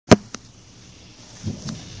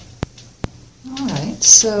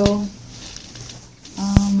So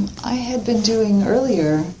I had been doing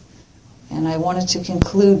earlier, and I wanted to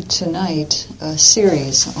conclude tonight a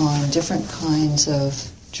series on different kinds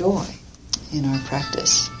of joy in our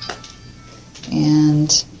practice.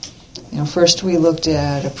 And first we looked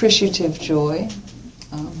at appreciative joy,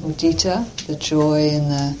 mudita, the joy in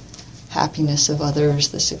the happiness of others,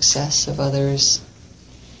 the success of others.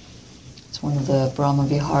 It's one of the Brahma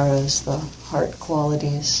Viharas, the heart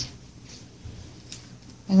qualities.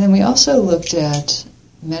 And then we also looked at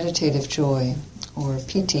meditative joy, or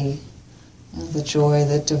piti, the joy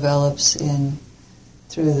that develops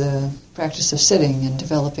through the practice of sitting and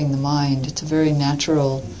developing the mind. It's a very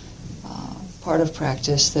natural part of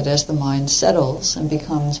practice that as the mind settles and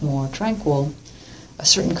becomes more tranquil, a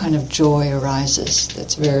certain kind of joy arises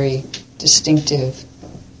that's very distinctive.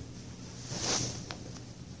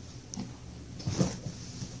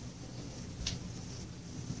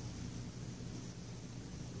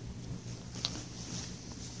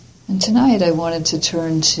 And tonight I wanted to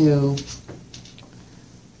turn to,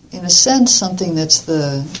 in a sense, something that's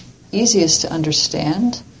the easiest to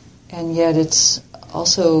understand, and yet it's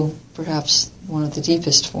also perhaps one of the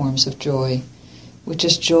deepest forms of joy, which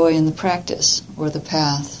is joy in the practice, or the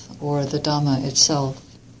path, or the Dhamma itself.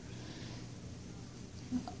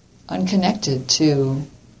 Unconnected to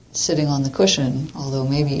sitting on the cushion, although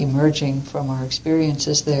maybe emerging from our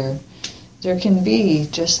experiences there can be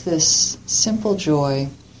just this simple joy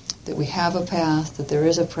that we have a path, that there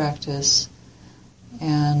is a practice,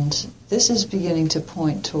 and this is beginning to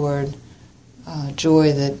point toward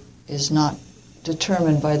joy that is not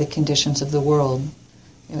determined by the conditions of the world.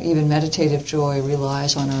 Even meditative joy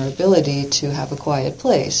relies on our ability to have a quiet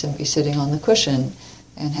place and be sitting on the cushion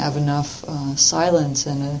and have enough silence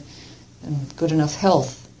and good enough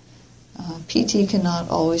health. Piti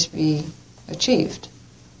cannot always be achieved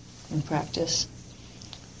in practice.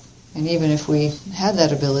 And even if we had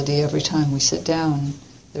that ability, every time we sit down,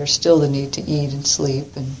 there's still the need to eat and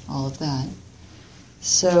sleep and all of that.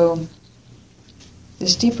 So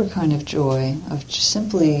this deeper kind of joy, of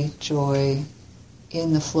simply joy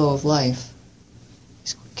in the flow of life,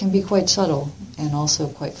 can be quite subtle and also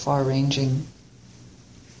quite far-ranging.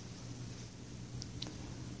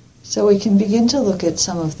 So we can begin to look at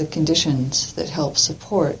some of the conditions that help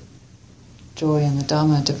support joy in the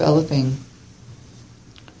Dhamma developing.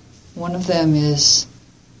 One of them is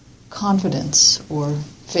confidence, or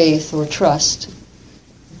faith, or trust.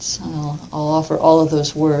 I'll offer all of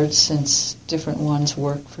those words since different ones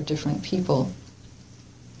work for different people.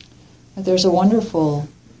 But there's a wonderful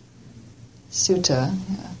sutta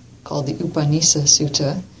called the Upanisa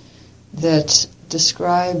Sutta that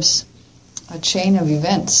describes a chain of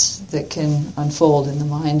events that can unfold in the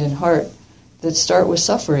mind and heart that start with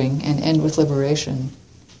suffering and end with liberation.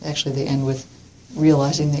 Actually, they end with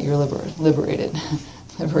realizing that you're liberated.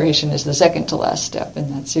 Liberation is the second to last step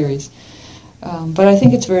in that series. But I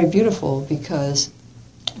think it's very beautiful because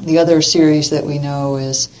the other series that we know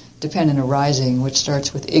is dependent arising, which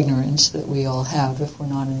starts with ignorance that we all have if we're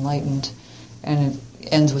not enlightened, and it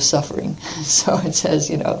ends with suffering. So it says,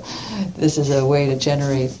 this is a way to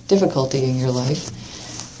generate difficulty in your life.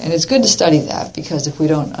 And it's good to study that, because if we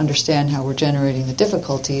don't understand how we're generating the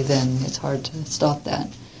difficulty, then it's hard to stop that.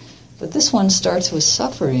 But this one starts with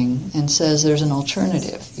suffering and says there's an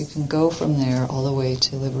alternative. You can go from there all the way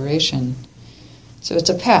to liberation. So it's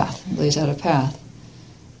a path, it lays out a path.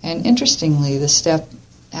 And interestingly, the step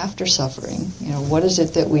after suffering, what is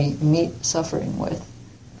it that we meet suffering with?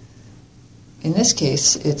 In this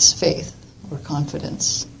case, it's faith or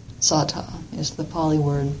confidence. Saddha is the Pali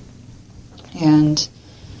word. And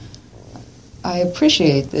I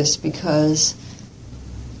appreciate this because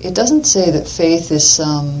it doesn't say that faith is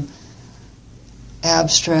some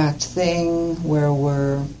abstract thing where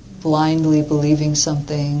we're blindly believing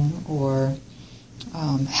something or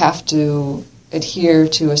have to adhere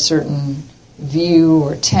to a certain view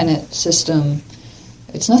or tenet system.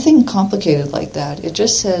 It's nothing complicated like that. It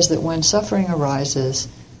just says that when suffering arises,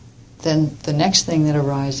 then the next thing that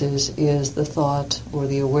arises is the thought or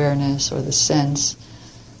the awareness or the sense.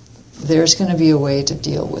 There's going to be a way to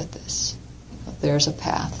deal with this. There's a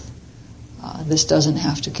path. This doesn't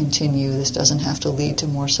have to continue. This doesn't have to lead to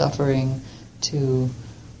more suffering, to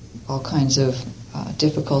all kinds of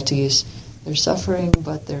difficulties. There's suffering,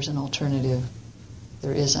 but there's an alternative.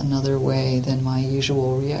 There is another way than my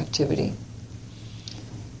usual reactivity.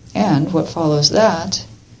 And what follows that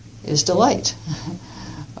is delight,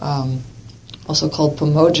 also called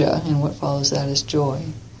pamoja, and what follows that is joy.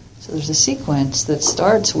 So there's a sequence that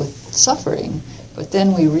starts with suffering, but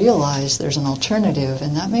then we realize there's an alternative,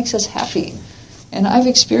 and that makes us happy. And I've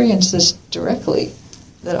experienced this directly.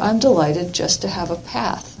 that I'm delighted just to have a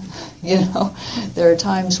path. There are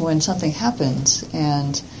times when something happens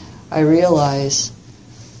and I realize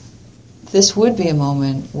this would be a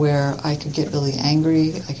moment where I could get really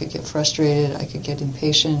angry, I could get frustrated, I could get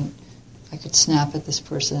impatient, I could snap at this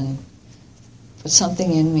person, but something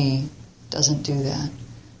in me doesn't do that.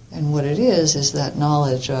 And what it is that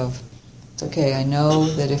knowledge of, it's okay, I know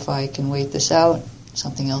that if I can wait this out,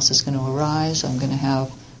 something else is going to arise, I'm going to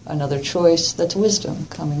have another choice. That's wisdom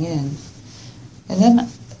coming in. And then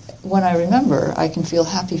when I remember, I can feel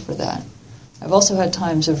happy for that. I've also had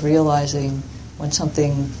times of realizing when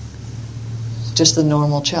something, just the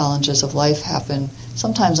normal challenges of life happen,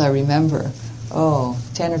 sometimes I remember,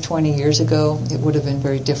 10 or 20 years ago, it would have been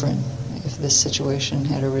very different if this situation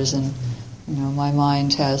had arisen. My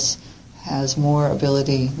mind has more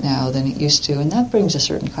ability now than it used to, and that brings a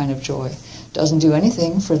certain kind of joy. Doesn't do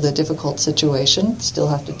anything for the difficult situation, still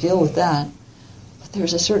have to deal with that, but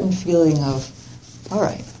there's a certain feeling of, all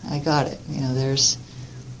right, I got it. There's,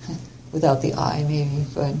 without the I maybe,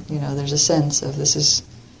 but there's a sense of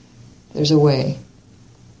there's a way.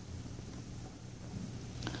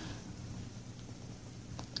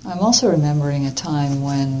 I'm also remembering a time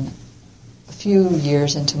when, a few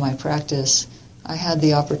years into my practice, I had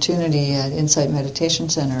the opportunity at Insight Meditation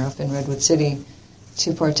Center up in Redwood City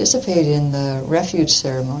to participate in the refuge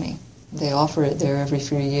ceremony. They offer it there every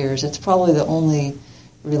few years. It's probably the only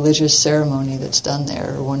religious ceremony that's done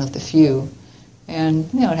there, or one of the few. And,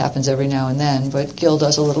 it happens every now and then, but Gil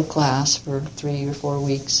does a little class for 3 or 4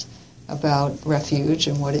 weeks about refuge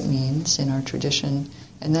and what it means in our tradition.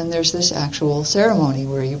 And then there's this actual ceremony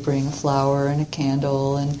where you bring a flower and a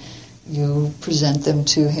candle and you present them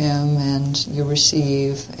to him and you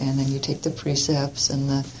receive, and then you take the precepts and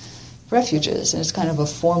the refuges. And it's kind of a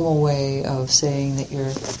formal way of saying that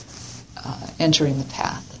you're entering the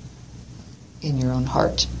path in your own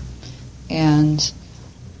heart. And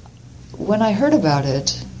when I heard about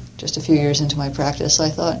it, just a few years into my practice, I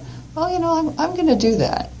thought, well, I'm going to do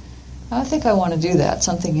that. I think I want to do that.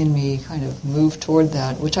 Something in me kind of moved toward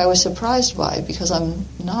that, which I was surprised by, because I'm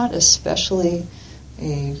not especially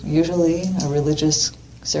usually a religious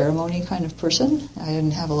ceremony kind of person. I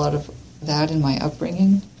didn't have a lot of that in my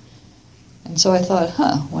upbringing. And so I thought,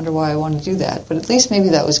 wonder why I want to do that. But at least maybe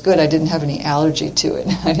that was good. I didn't have any allergy to it.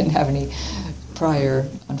 I didn't have any prior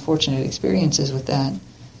unfortunate experiences with that.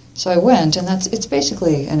 So I went, and it's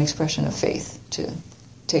basically an expression of faith to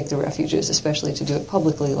take the refuges, especially to do it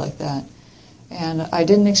publicly like that. And I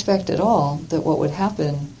didn't expect at all that what would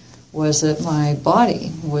happen was that my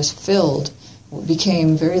body was filled,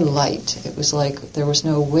 became very light. It was like there was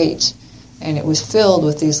no weight. And it was filled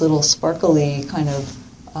with these little sparkly kind of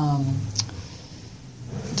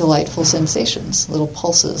delightful sensations, little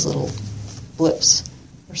pulses, little blips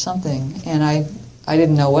or something. And I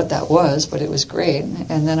didn't know what that was, but it was great.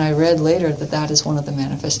 And then I read later that is one of the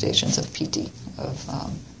manifestations of piti, of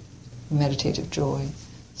meditative joy.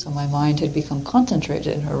 So my mind had become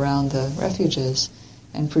concentrated around the refuges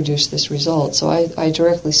and produced this result. So I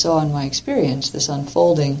directly saw in my experience this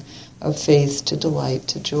unfolding of faith to delight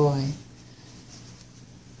to joy.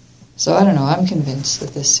 So I don't know, I'm convinced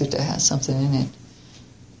that this sutta has something in it.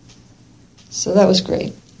 So that was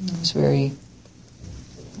great. It was really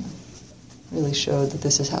showed that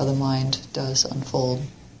this is how the mind does unfold.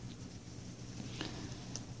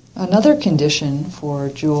 Another condition for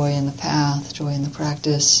joy in the path, joy in the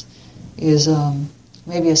practice, is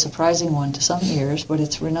maybe a surprising one to some ears, but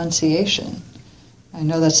it's renunciation. I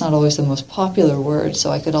know that's not always the most popular word, so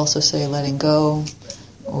I could also say letting go,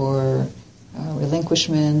 or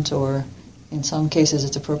relinquishment, or in some cases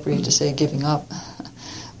it's appropriate to say giving up,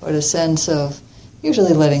 but a sense of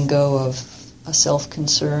usually letting go of a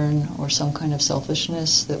self-concern or some kind of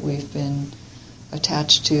selfishness that we've been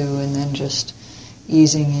attached to, and then just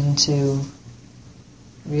easing into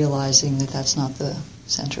realizing that that's not the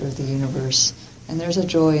center of the universe. And there's a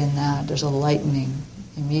joy in that. There's a lightening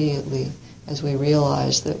immediately as we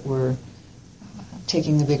realize that we're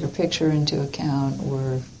taking the bigger picture into account,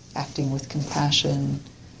 we're acting with compassion,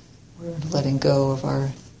 we're letting go of our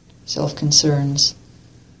self-concerns.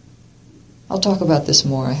 I'll talk about this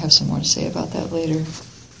more. I have some more to say about that later.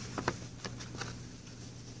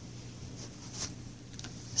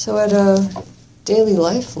 So at a daily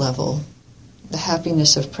life level, the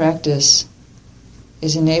happiness of practice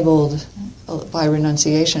is enabled by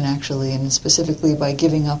renunciation, actually, and specifically by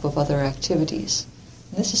giving up of other activities.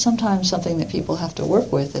 And this is sometimes something that people have to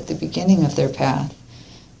work with at the beginning of their path,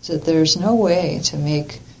 so that there's no way to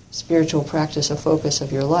make spiritual practice a focus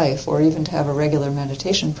of your life, or even to have a regular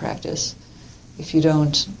meditation practice, if you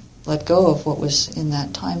don't let go of what was in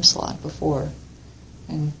that time slot before.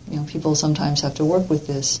 And people sometimes have to work with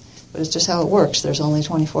this, but it's just how it works. There's only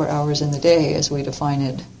 24 hours in the day as we define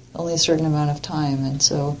it, only a certain amount of time. And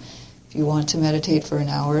so if you want to meditate for an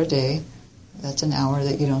hour a day, that's an hour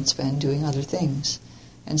that you don't spend doing other things.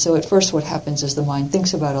 And so at first what happens is the mind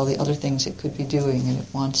thinks about all the other things it could be doing, and it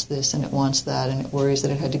wants this and it wants that, and it worries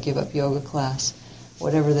that it had to give up yoga class,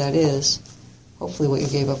 whatever that is. Hopefully what you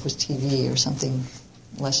gave up was TV or something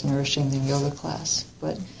less nourishing than yoga class.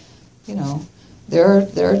 But, there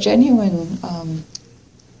are genuine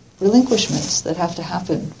relinquishments that have to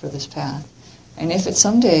happen for this path. And if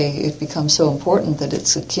someday it becomes so important that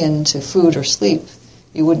it's akin to food or sleep,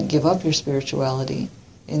 you wouldn't give up your spirituality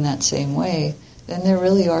in that same way, then there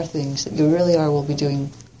really are things that you will be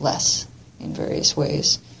doing less in various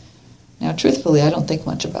ways. Now, truthfully, I don't think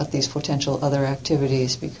much about these potential other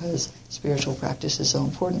activities because spiritual practice is so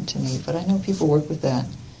important to me, but I know people work with that.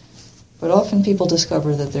 But often people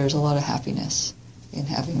discover that there's a lot of happiness in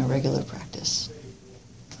having a regular practice,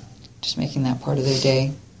 just making that part of their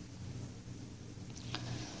day.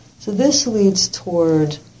 So this leads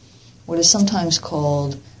toward what is sometimes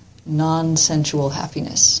called non-sensual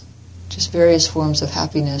happiness, just various forms of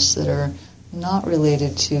happiness that are not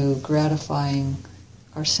related to gratifying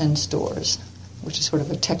our sense doors, which is sort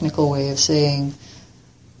of a technical way of saying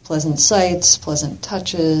pleasant sights, pleasant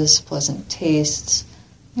touches, pleasant tastes.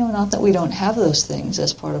 Not that we don't have those things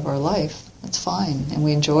as part of our life. That's fine, and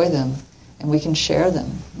we enjoy them, and we can share them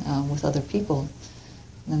with other people.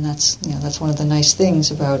 And that's one of the nice things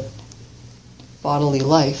about bodily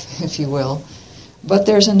life, if you will. But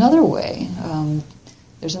there's another way.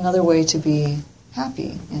 There's another way to be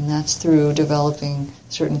happy, and that's through developing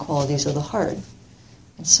certain qualities of the heart.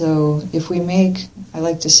 And so if we I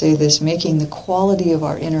like to say this, making the quality of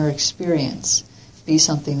our inner experience be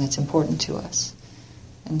something that's important to us.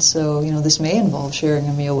 And so, this may involve sharing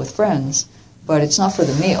a meal with friends, but it's not for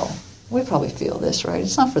the meal. We probably feel this, right?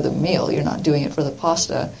 It's not for the meal. You're not doing it for the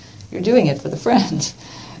pasta. You're doing it for the friends.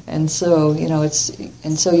 And so,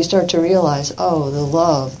 so you start to realize, the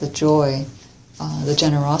love, the joy, the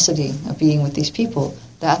generosity of being with these people,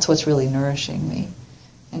 that's what's really nourishing me.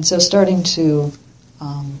 And so starting to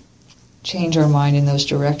change our mind in those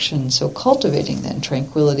directions, so cultivating then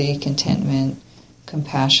tranquility, contentment,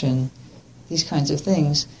 compassion, these kinds of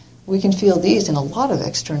things, we can feel these in a lot of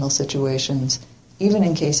external situations, even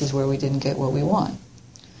in cases where we didn't get what we want.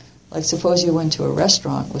 Like suppose you went to a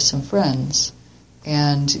restaurant with some friends,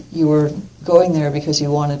 and you were going there because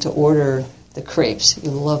you wanted to order the crepes.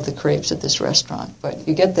 You love the crepes at this restaurant, but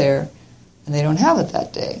you get there and they don't have it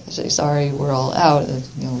that day. They say, sorry, we're all out,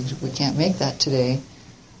 we can't make that today.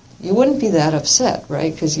 You wouldn't be that upset,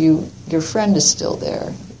 right? Because your friend is still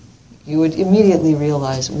there. You would immediately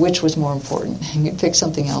realize which was more important, and you'd pick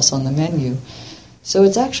something else on the menu. So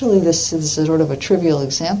it's actually this is sort of a trivial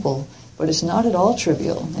example, but it's not at all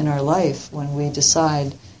trivial in our life when we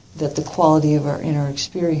decide that the quality of our inner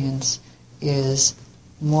experience is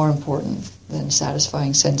more important than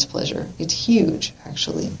satisfying sense pleasure. It's huge,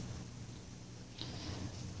 actually.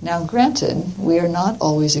 Now, granted, we are not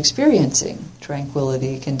always experiencing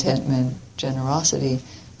tranquility, contentment, generosity.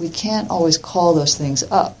 We can't always call those things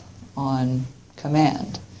up on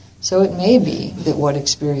command. So it may be that what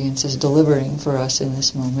experience is delivering for us in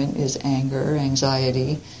this moment is anger,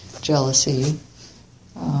 anxiety, jealousy,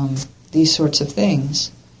 these sorts of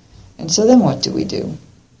things. And so then what do we do?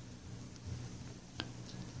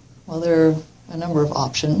 Well, there are a number of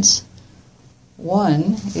options.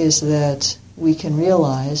 One is that we can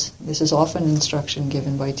realize, this is often instruction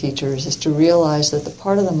given by teachers, is to realize that the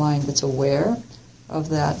part of the mind that's aware of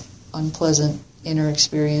that unpleasant inner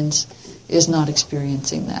experience is not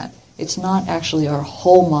experiencing that. It's not actually our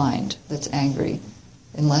whole mind that's angry,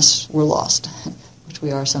 unless we're lost, which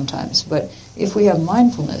we are sometimes. But if we have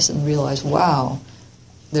mindfulness and realize, wow,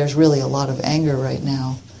 there's really a lot of anger right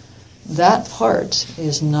now, that part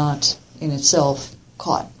is not in itself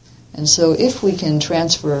caught. And so if we can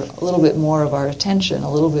transfer a little bit more of our attention,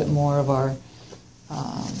 a little bit more of our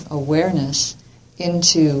awareness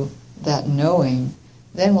into that knowing,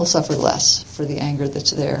 then we'll suffer less for the anger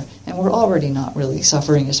that's there. And we're already not really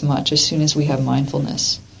suffering as much as soon as we have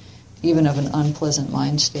mindfulness, even of an unpleasant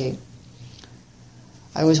mind state.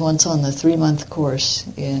 I was once on the 3-month course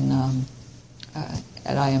at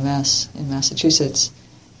IMS in Massachusetts,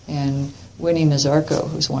 and Winnie Nazarko,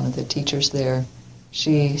 who's one of the teachers there,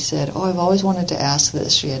 she said, I've always wanted to ask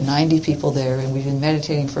this. She had 90 people there, and we've been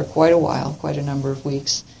meditating for quite a while, quite a number of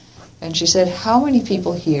weeks. And she said, how many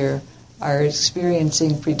people here are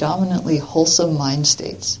experiencing predominantly wholesome mind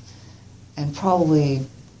states? And probably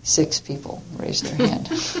 6 people raised their hand.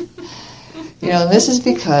 This is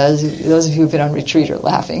because, those of you who've been on retreat are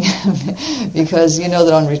laughing, because you know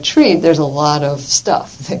that on retreat there's a lot of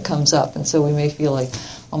stuff that comes up, and so we may feel like,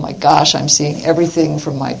 oh my gosh, I'm seeing everything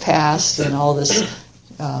from my past and all this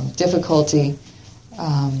difficulty.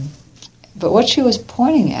 But what she was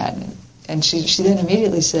pointing at, and she then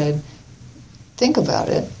immediately said, think about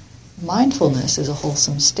it, mindfulness is a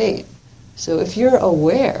wholesome state. So if you're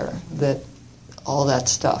aware that all that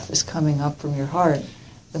stuff is coming up from your heart,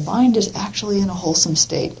 the mind is actually in a wholesome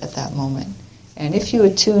state at that moment. And if you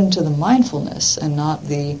attune to the mindfulness and not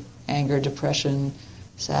the anger, depression,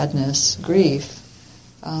 sadness, grief,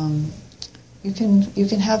 you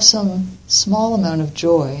can have some small amount of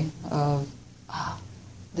joy of,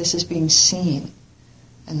 this is being seen.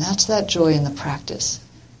 And that's that joy in the practice.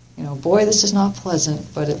 Boy, this is not pleasant,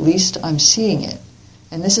 but at least I'm seeing it.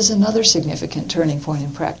 And this is another significant turning point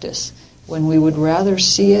in practice, when we would rather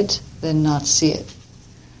see it than not see it.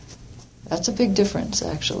 That's a big difference,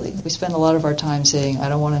 actually. We spend a lot of our time saying, I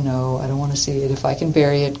don't want to know, I don't want to see it. If I can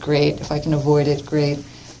bury it, great. If I can avoid it, great.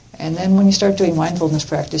 And then when you start doing mindfulness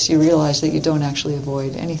practice, you realize that you don't actually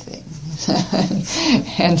avoid anything.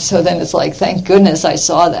 And so then it's like, thank goodness I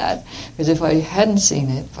saw that. Because if I hadn't seen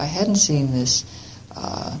it, if I hadn't seen this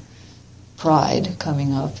pride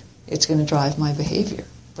coming up, it's going to drive my behavior.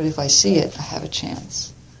 But if I see it, I have a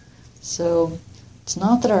chance. So it's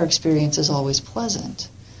not that our experience is always pleasant,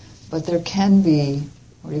 but there can be,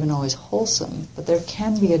 or even always wholesome, but there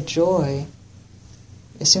can be a joy.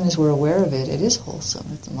 As soon as we're aware of it, it is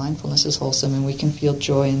wholesome. The mindfulness is wholesome, and we can feel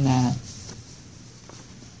joy in that.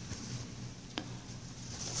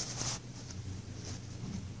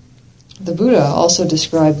 The Buddha also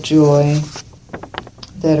described joy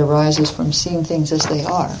that arises from seeing things as they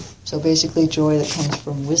are. So basically joy that comes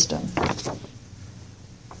from wisdom.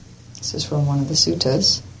 This is from one of the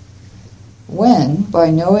suttas. When,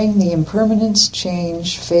 by knowing the impermanence,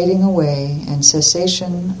 change, fading away, and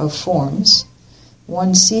cessation of forms,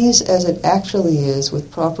 one sees as it actually is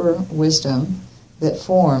with proper wisdom that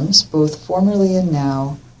forms, both formerly and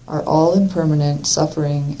now, are all impermanent,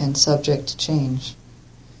 suffering, and subject to change.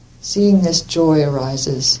 Seeing this, joy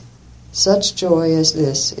arises. Such joy as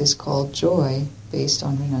this is called joy based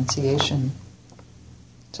on renunciation.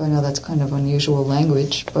 So I know that's kind of unusual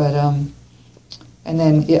language, but and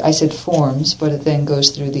then I said forms, but it then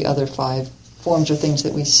goes through the other 5. Forms are things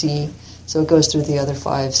that we see, so it goes through the other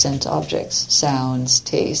 5 sense objects: sounds,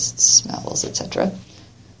 tastes, smells, etc.,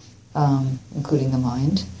 including the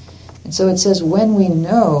mind. And so it says, when we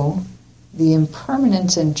know the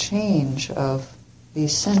impermanence and change of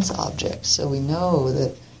these sense objects, so we know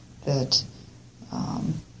that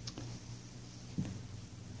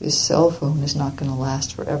this cell phone is not going to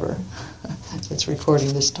last forever. It's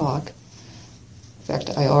recording this talk. In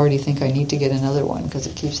fact, I already think I need to get another one because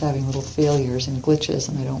it keeps having little failures and glitches,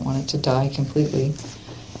 and I don't want it to die completely.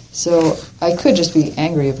 So I could just be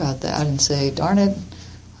angry about that and say, darn it,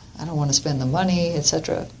 I don't want to spend the money,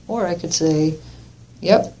 etc. Or I could say,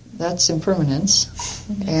 yep, that's impermanence.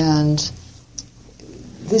 And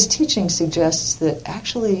this teaching suggests that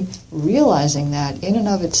actually realizing that in and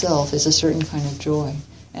of itself is a certain kind of joy.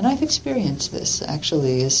 And I've experienced this,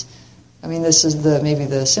 actually. This is maybe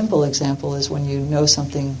the simple example is when you know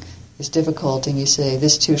something is difficult and you say,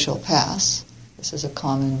 this too shall pass. This is a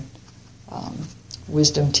common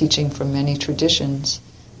wisdom teaching from many traditions.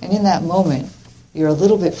 And in that moment, you're a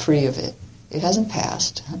little bit free of it. It hasn't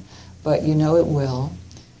passed, but you know it will.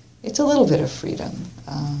 It's a little bit of freedom.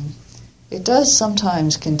 It does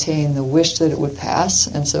sometimes contain the wish that it would pass,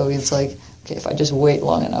 and so it's like, okay, if I just wait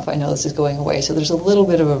long enough, I know this is going away. So there's a little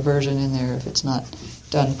bit of aversion in there if it's not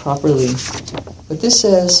done properly. But this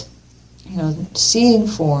says, seeing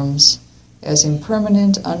forms as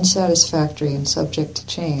impermanent, unsatisfactory, and subject to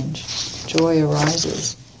change, joy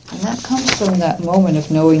arises. And that comes from that moment of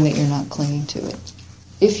knowing that you're not clinging to it.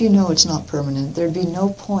 If you know it's not permanent, there'd be no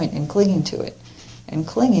point in clinging to it. And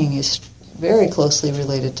clinging is very closely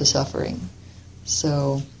related to suffering.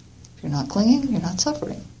 So if you're not clinging, you're not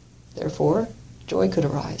suffering. Therefore, joy could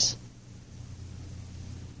arise.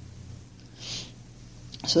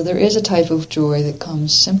 So there is a type of joy that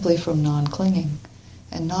comes simply from non-clinging.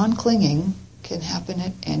 And non-clinging can happen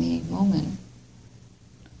at any moment.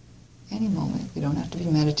 Any moment. You don't have to be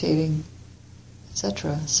meditating,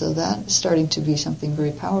 etc. So that is starting to be something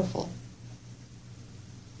very powerful.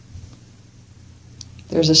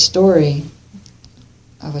 There's a story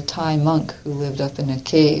of a Thai monk who lived up in a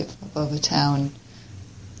cave above a town.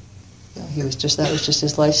 That was just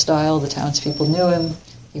his lifestyle. The townspeople knew him.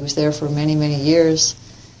 He was there for many, many years.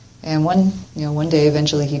 And one day,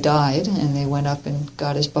 eventually, he died, and they went up and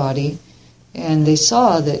got his body. And they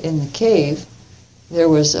saw that in the cave, there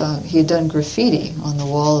was, he had done graffiti on the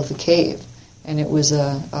wall of the cave. And it was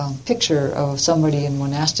a picture of somebody in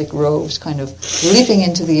monastic robes kind of leaping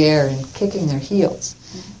into the air and kicking their heels.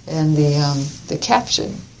 And the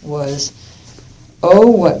caption was,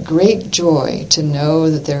 "Oh, what great joy to know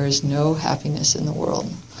that there is no happiness in the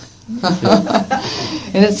world."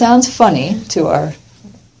 And it sounds funny to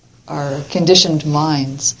our conditioned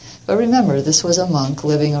minds. But remember, this was a monk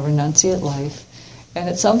living a renunciate life. And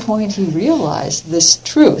at some point he realized this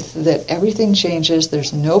truth that everything changes,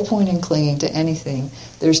 there's no point in clinging to anything,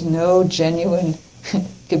 there's no genuine,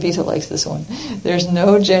 Gabita likes this one, there's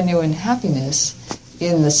no genuine happiness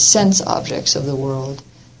in the sense objects of the world.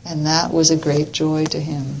 And that was a great joy to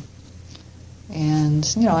him. And,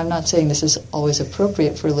 I'm not saying this is always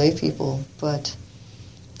appropriate for lay people, but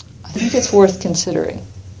I think it's worth considering.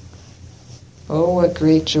 Oh, what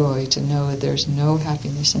great joy to know that there's no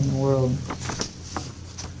happiness in the world.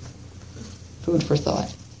 Food for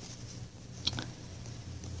thought.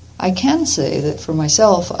 I can say that for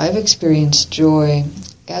myself, I've experienced joy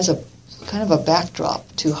as a kind of a backdrop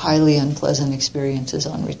to highly unpleasant experiences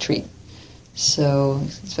on retreat. So,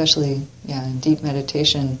 especially, in deep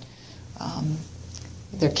meditation,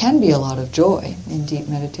 there can be a lot of joy in deep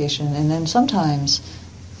meditation, and then sometimes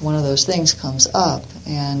one of those things comes up,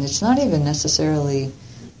 and it's not even necessarily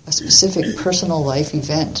a specific personal life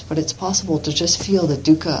event, but it's possible to just feel the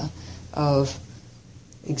dukkha of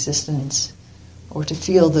existence, or to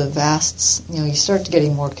feel the vasts, you start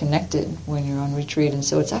getting more connected when you're on retreat, and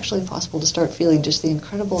so it's actually possible to start feeling just the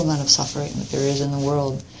incredible amount of suffering that there is in the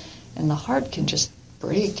world, and the heart can just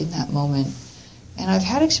break in that moment. And I've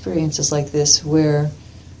had experiences like this where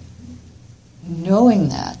knowing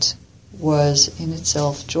that was in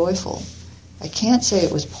itself joyful. I can't say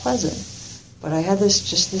it was pleasant, but I had this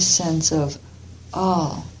sense of,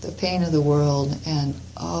 the pain of the world, and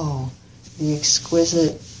the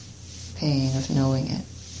exquisite pain of knowing it,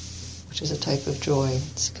 which is a type of joy.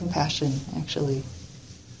 It's compassion, actually,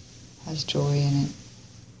 has joy in it.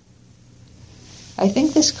 I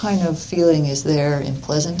think this kind of feeling is there in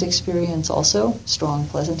pleasant experience also, strong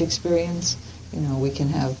pleasant experience. We can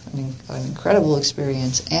have an incredible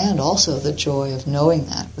experience and also the joy of knowing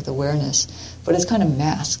that with awareness, but it's kind of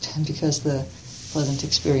masked because the pleasant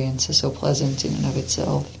experience is so pleasant in and of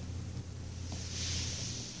itself.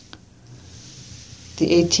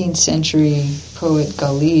 The 18th century poet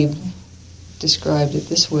Ghalib described it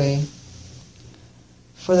this way: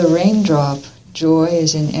 "For the raindrop, joy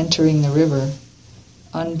is in entering the river.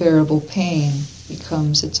 Unbearable pain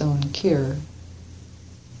becomes its own cure."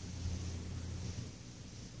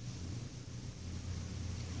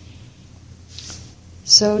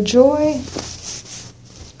 So joy,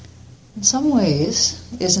 in some ways,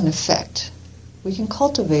 is an effect. We can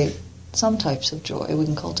cultivate some types of joy. We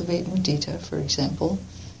can cultivate mudita, for example.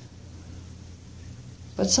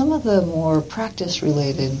 But some of the more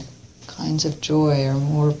practice-related kinds of joy, or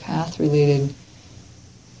more path-related,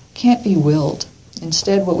 can't be willed.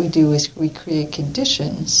 Instead, what we do is we create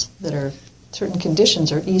conditions certain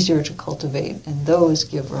conditions are easier to cultivate, and those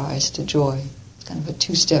give rise to joy. It's kind of a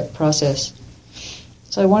two-step process.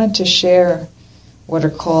 So I wanted to share what are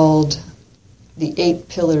called the 8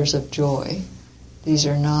 pillars of joy. These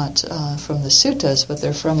are not from the suttas, but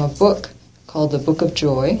they're from a book called the Book of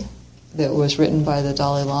Joy that was written by the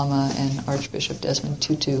Dalai Lama and Archbishop Desmond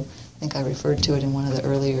Tutu. I think I referred to it in one of the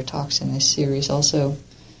earlier talks in this series also.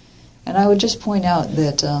 And I would just point out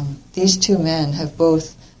that these two men have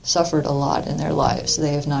both suffered a lot in their lives.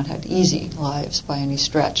 They have not had easy lives by any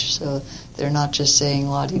stretch. So they're not just saying,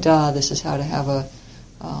 la-di-da, this is how to have a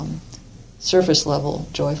surface level,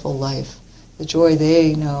 joyful life. The joy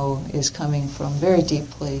they know is coming from a very deep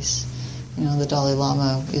place. The Dalai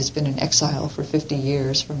Lama has been in exile for 50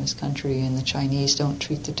 years from his country, and the Chinese don't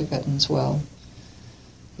treat the Tibetans well.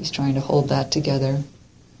 He's trying to hold that together.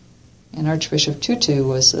 And Archbishop Tutu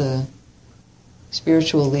was a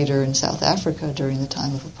spiritual leader in South Africa during the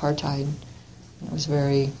time of apartheid. And it was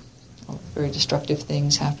very destructive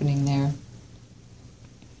things happening there.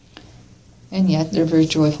 And yet they're very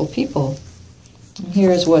joyful people. And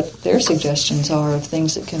here is what their suggestions are of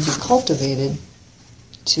things that can be cultivated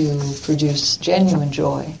to produce genuine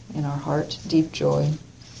joy in our heart, deep joy.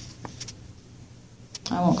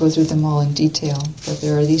 I won't go through them all in detail, but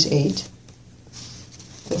there are these 8.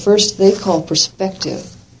 The first they call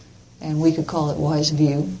perspective, and we could call it wise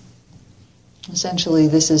view. Essentially,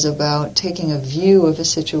 this is about taking a view of a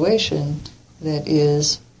situation that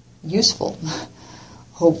is useful,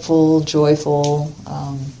 hopeful, joyful,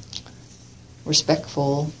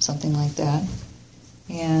 respectful, something like that.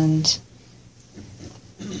 And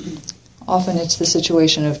Often it's the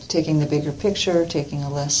situation of taking the bigger picture, taking a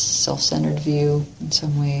less self-centered view in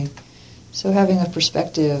some way. So having a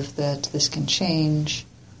perspective that this can change,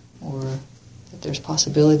 or that there's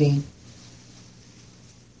possibility.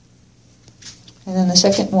 And then the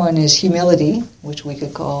second one is humility, which we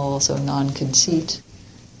could call also non-conceit,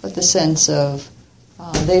 but the sense of,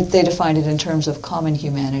 they define it in terms of common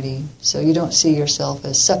humanity. So you don't see yourself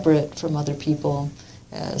as separate from other people,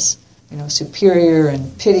 as superior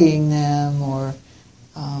and pitying them, or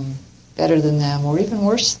better than them, or even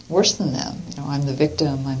worse than them. I'm the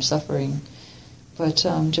victim, I'm suffering. But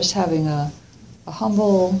just having a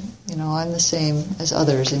humble, I'm the same as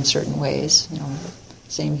others in certain ways,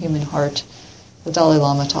 same human heart. The Dalai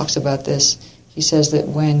Lama talks about this. He says that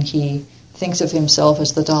when he thinks of himself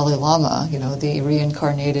as the Dalai Lama, the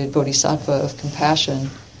reincarnated bodhisattva of compassion,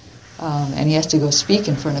 and he has to go speak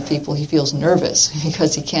in front of people, he feels nervous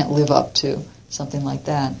because he can't live up to something like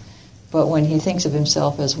that. But when he thinks of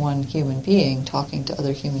himself as one human being, talking to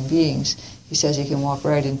other human beings, he says he can walk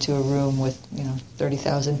right into a room with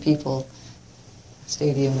 30,000 people,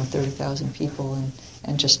 stadium with 30,000 people,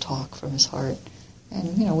 and just talk from his heart.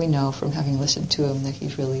 And we know from having listened to him that he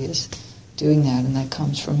really is doing that, and that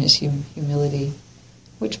comes from his humility,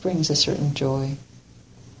 which brings a certain joy.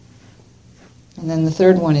 And then the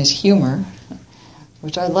third one is humor,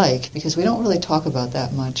 which I like, because we don't really talk about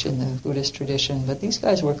that much in the Buddhist tradition, but these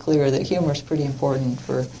guys were clear that humor is pretty important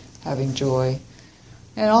for having joy.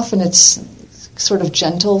 And often it's sort of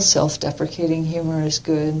gentle, self-deprecating humor is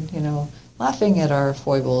good, laughing at our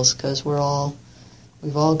foibles, because we've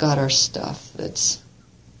all got our stuff that's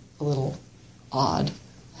a little odd.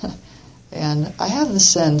 And I have the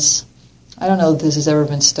sense, I don't know if this has ever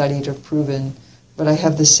been studied or proven, but I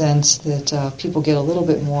have the sense that people get a little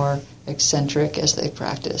bit more eccentric as they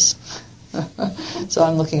practice. So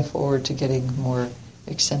I'm looking forward to getting more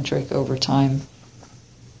eccentric over time.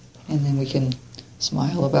 And then we can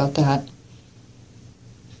smile about that.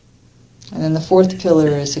 And then the fourth pillar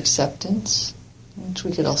is acceptance, which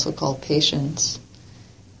we could also call patience.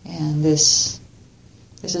 And this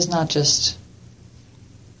is not just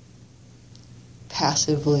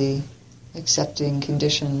passively accepting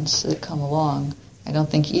conditions that come along. I don't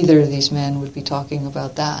think either of these men would be talking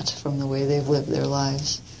about that from the way they've lived their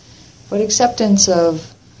lives. But acceptance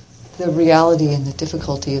of the reality and the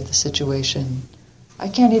difficulty of the situation. I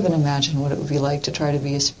can't even imagine what it would be like to try to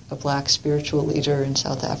be a black spiritual leader in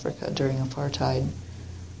South Africa during apartheid.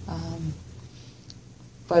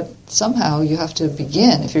 But somehow you have to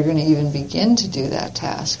begin, if you're going to even begin to do that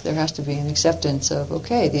task, there has to be an acceptance of,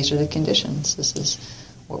 okay, these are the conditions, this is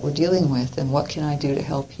what we're dealing with, and what can I do to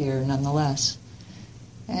help here nonetheless?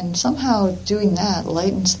 And somehow doing that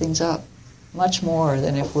lightens things up much more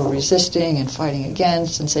than if we're resisting and fighting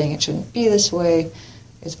against and saying it shouldn't be this way.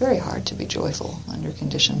 It's very hard to be joyful under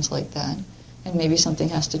conditions like that. And maybe something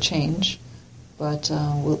has to change, but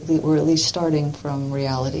we're at least starting from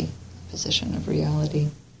reality, position of reality.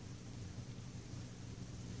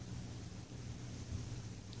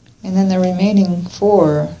 And then the remaining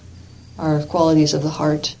four are qualities of the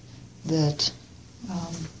heart that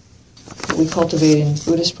we cultivate in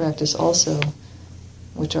Buddhist practice also,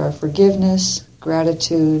 which are forgiveness,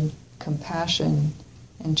 gratitude, compassion,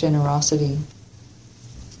 and generosity.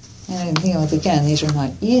 And again, these are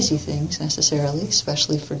not easy things necessarily,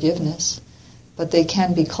 especially forgiveness, but they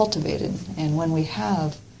can be cultivated. And when we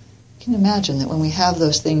have, you can imagine that when we have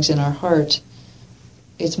those things in our heart,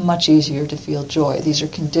 it's much easier to feel joy. These are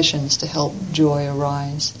conditions to help joy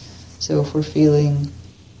arise. So if we're feeling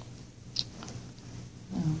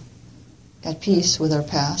at peace with our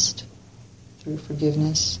past through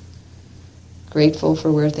forgiveness, grateful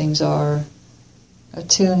for where things are,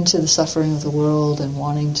 attuned to the suffering of the world and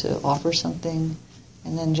wanting to offer something,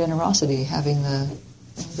 and then generosity, having the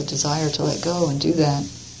desire to let go and do that.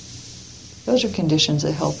 Those are conditions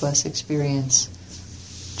that help us experience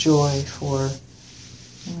joy for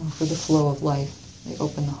the flow of life. They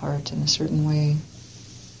open the heart in a certain way.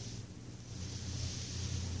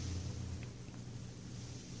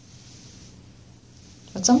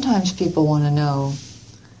 But sometimes people want to know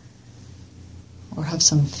or have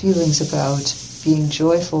some feelings about being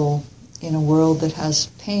joyful in a world that has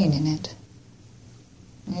pain in it.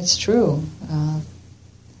 And it's true.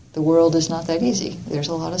 The world is not that easy. There's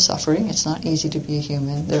a lot of suffering. It's not easy to be a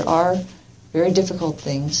human. There are very difficult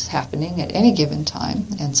things happening at any given time,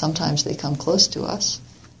 and sometimes they come close to us.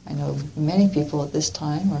 I know many people at this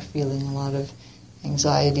time are feeling a lot of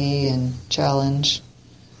anxiety and challenge.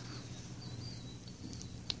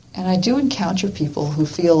 And I do encounter people who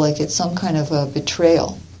feel like it's some kind of a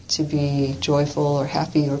betrayal to be joyful or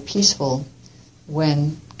happy or peaceful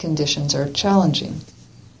when conditions are challenging.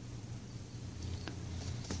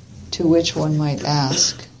 To which one might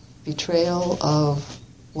ask, betrayal of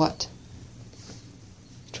what?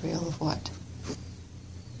 Betrayal of what?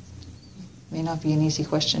 May not be an easy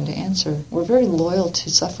question to answer. We're very loyal to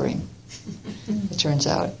suffering, it turns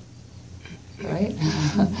out. Right?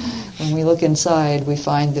 When we look inside, we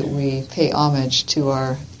find that we pay homage to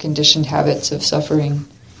our conditioned habits of suffering.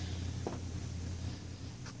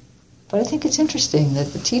 But I think it's interesting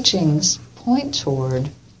that the teachings point toward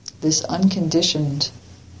this unconditioned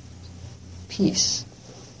peace.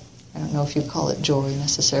 I don't know if you call it joy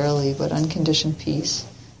necessarily, but unconditioned peace.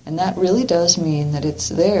 And that really does mean that it's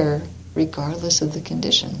there regardless of the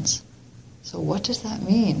conditions. So what does that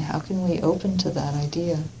mean? How can we open to that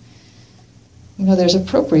idea? You know, there's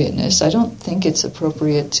appropriateness. I don't think it's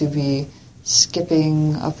appropriate to be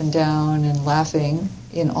skipping up and down and laughing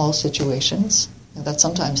in all situations. That's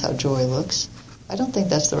sometimes how joy looks. I don't think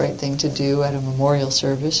that's the right thing to do at a memorial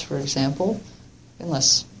service, for example,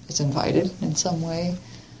 unless it's invited in some way.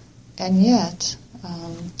 And yet,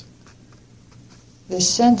 this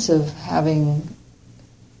sense of having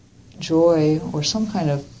joy or some kind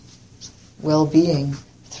of well-being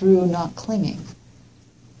through not clinging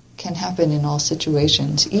can happen in all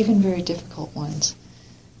situations, even very difficult ones.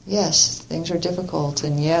 Yes, things are difficult,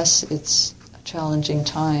 and yes, it's a challenging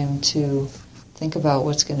time to think about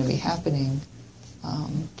what's going to be happening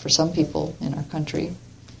for some people in our country.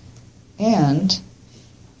 And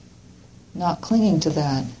not clinging to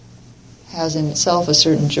that has in itself a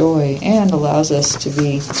certain joy and allows us to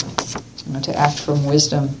be, to act from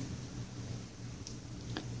wisdom.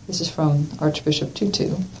 This is from Archbishop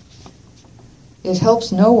Tutu. It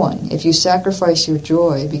helps no one if you sacrifice your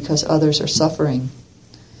joy because others are suffering.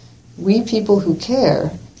 We people who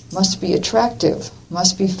care must be attractive,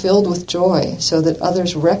 must be filled with joy so that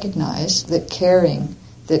others recognize that caring,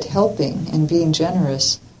 that helping and being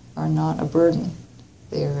generous are not a burden.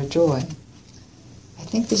 They are a joy. I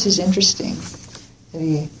think this is interesting.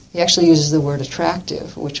 He actually uses the word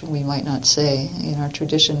attractive, which we might not say in our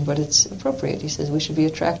tradition, but it's appropriate. He says we should be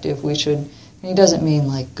attractive. We should, and he doesn't mean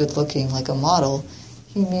like good looking, like a model.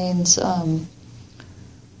 He means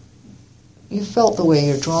you felt the way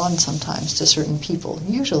you're drawn sometimes to certain people,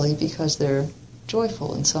 usually because they're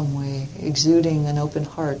joyful in some way, exuding an open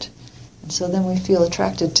heart. And so then we feel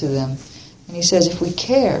attracted to them. And he says if we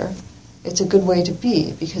care, it's a good way to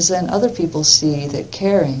be, because then other people see that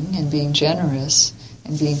caring and being generous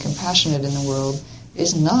and being compassionate in the world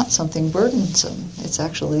is not something burdensome. It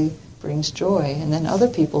actually brings joy. And then other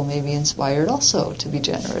people may be inspired also to be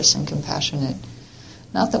generous and compassionate.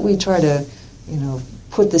 Not that we try to,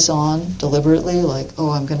 put this on deliberately, like,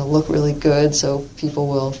 I'm going to look really good so people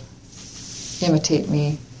will imitate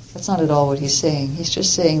me. That's not at all what he's saying. He's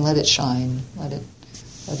just saying let it shine, let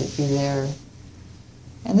it be there.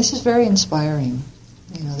 And this is very inspiring.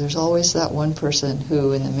 There's always that one person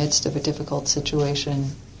who, in the midst of a difficult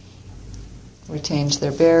situation, retains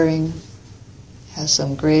their bearing, has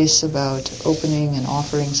some grace about opening and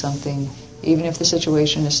offering something. Even if the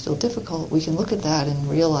situation is still difficult, we can look at that and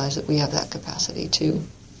realize that we have that capacity too.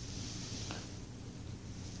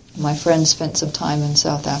 My friend spent some time in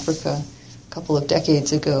South Africa a couple of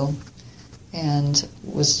decades ago and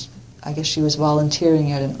she was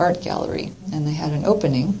volunteering at an art gallery, and they had an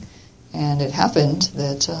opening, and it happened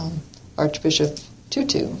that Archbishop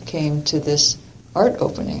Tutu came to this art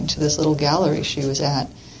opening, to this little gallery she was at,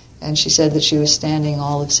 and she said that she was standing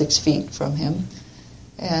all of 6 feet from him,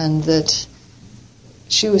 and that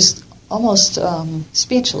she was almost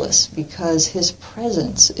speechless because his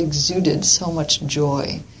presence exuded so much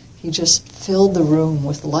joy. He just filled the room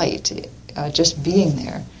with light, just being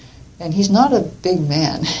there. And he's not a big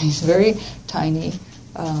man. He's very tiny.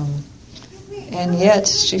 And yet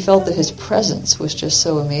she felt that his presence was just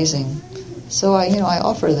so amazing. So I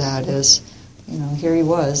offer that as, here he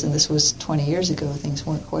was, and this was 20 years ago. Things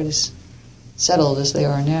weren't quite as settled as they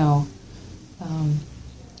are now.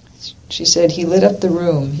 She said, he lit up the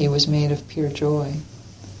room. He was made of pure joy.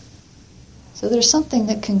 So there's something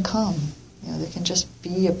that can come, that can just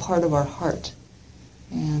be a part of our heart.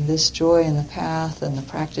 And this joy in the path and the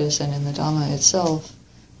practice and in the Dhamma itself,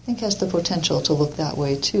 I think has the potential to look that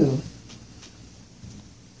way too.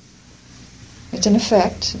 It's an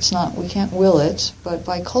effect. It's not, we can't will it, but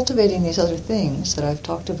by cultivating these other things that I've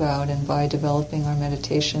talked about and by developing our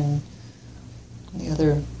meditation, the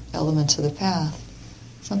other elements of the path,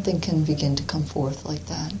 something can begin to come forth like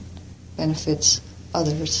that. Benefits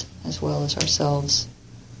others as well as ourselves.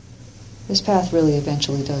 This path really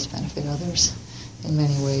eventually does benefit others in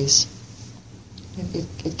many ways.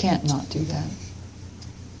 It can't not do that.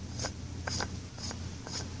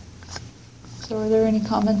 So are there any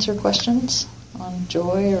comments or questions on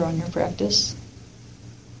joy or on your practice?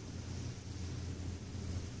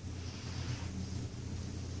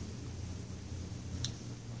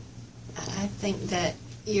 I think that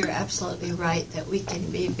you're absolutely right that we can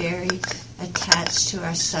be very attached to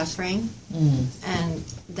our suffering, and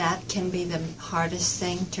that can be the hardest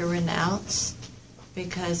thing to renounce,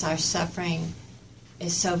 because our suffering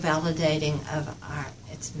is so validating of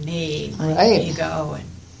it's me, my ego, and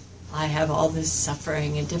I have all this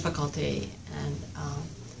suffering and difficulty, and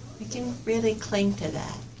we can really cling to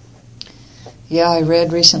that. Yeah, I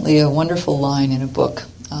read recently a wonderful line in a book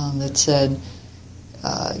that said,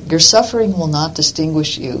 your suffering will not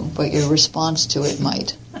distinguish you, but your response to it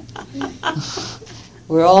might.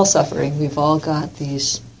 We're all suffering. We've all got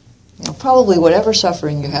these, probably whatever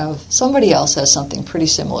suffering you have, somebody else has something pretty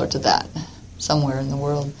similar to that somewhere in the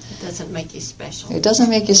world. It doesn't make you special. It doesn't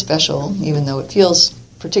make you special, even though it feels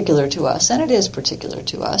particular to us, and it is particular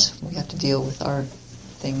to us. We have to deal with our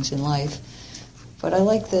things in life. But I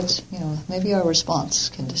like that, maybe our response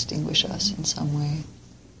can distinguish us in some way.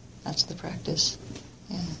 That's the practice.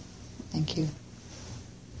 Yeah, thank you.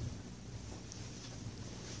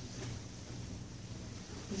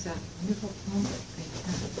 There's that wonderful poem, I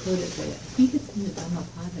can't quote it, but I think it's in the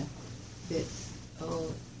Dhammapada.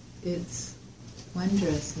 It's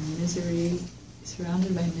wondrous in misery,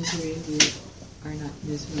 surrounded by misery, we are not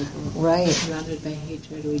miserable. Right. Surrounded by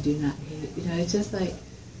hatred, we do not hate. It's just like,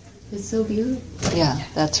 it's so beautiful. Yeah,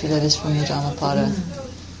 that is from the Dhammapada.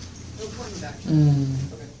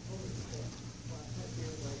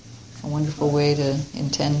 A wonderful way to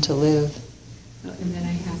intend to live. And then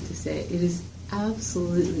I have to say, it is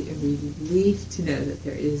absolutely a relief to know that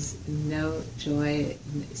there is no joy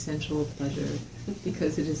in essential pleasure,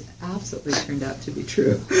 because it has absolutely turned out to be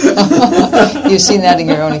true. You've seen that in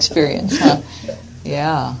your own experience, huh?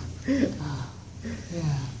 Yeah.